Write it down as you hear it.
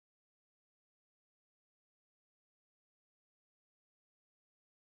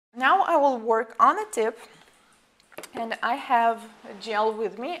Now I will work on the tip, and I have a gel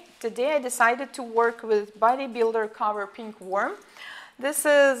with me. Today I decided to work with Bodybuilder Cover Pink Worm. This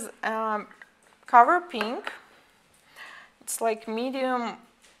is Cover Pink. It's like medium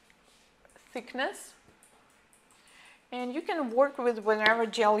thickness. And you can work with whatever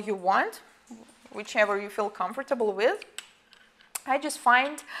gel you want, whichever you feel comfortable with. I just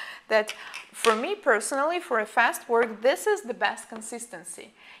find that for me personally, for a fast work, this is the best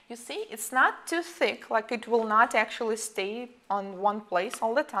consistency. You see, it's not too thick, like it will not actually stay on one place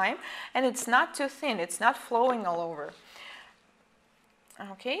all the time, and it's not too thin, it's not flowing all over.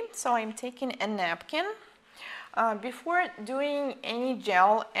 Okay, so I'm taking a napkin. Before doing any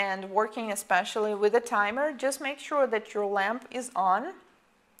gel and working especially with a timer, just make sure that your lamp is on.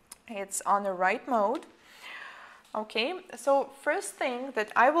 It's on the right mode. Okay, so first thing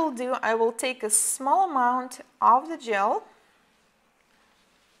that I will do, I will take a small amount of the gel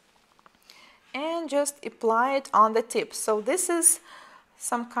and just apply it on the tip. So this is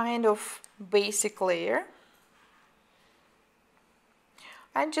some kind of basic layer.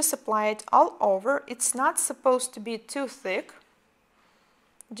 I just apply it all over. It's not supposed to be too thick,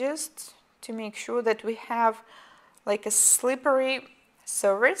 just to make sure that we have like a slippery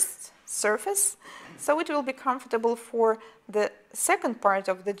surface, so it will be comfortable for the second part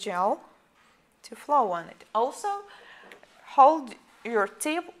of the gel to flow on it. Also, hold your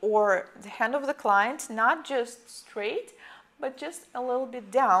tip or the hand of the client not just straight, but just a little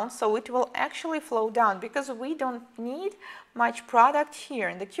bit down, so it will actually flow down, because we don't need much product here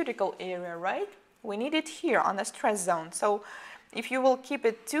in the cuticle area, right? We need it here on the stress zone. So if you will keep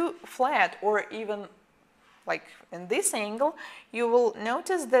it too flat or even like in this angle, you will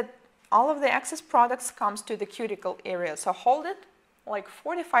notice that all of the excess products comes to the cuticle area. So hold it like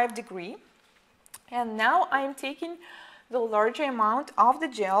 45 degrees. And now I'm taking the larger amount of the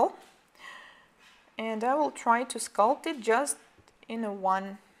gel, and I will try to sculpt it just in a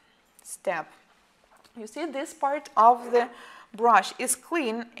one step. You see, this part of the brush is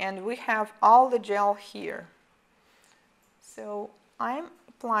clean and we have all the gel here. So I'm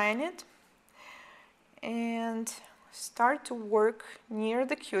applying it and start to work near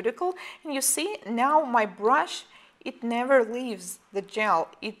the cuticle, and you see now my brush, it never leaves the gel,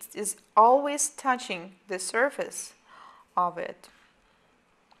 it is always touching the surface of it.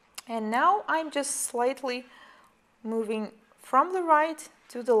 And now I'm just slightly moving from the right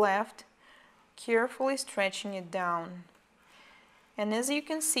to the left, carefully stretching it down. And as you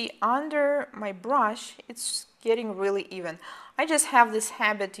can see under my brush, it's getting really even. I just have this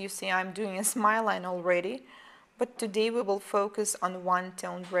habit, you see, I'm doing a smile line already, but today we will focus on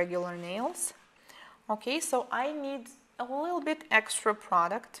one-toned regular nails. Okay, so I need a little bit extra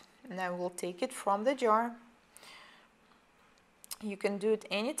product, and I will take it from the jar. You can do it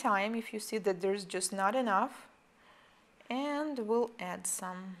anytime if you see that there's just not enough, and we'll add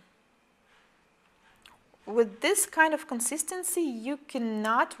some. With this kind of consistency, you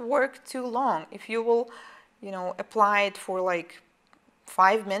cannot work too long. If you will, apply it for like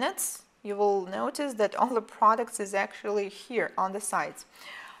 5 minutes, you will notice that all the products is actually here on the sides.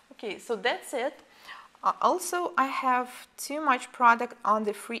 Okay, so that's it. Also, I have too much product on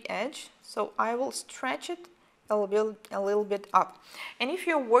the free edge, so I will stretch it a little bit up. And if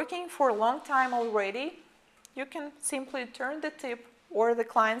you're working for a long time already, you can simply turn the tip or the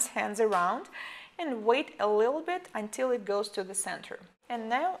client's hands around and wait a little bit until it goes to the center. And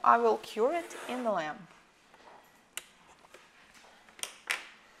now I will cure it in the lamp.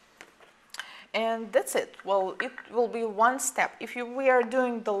 And that's it. Well, it will be one step. If we are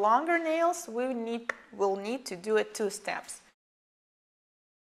doing the longer nails, we'll need to do it 2 steps.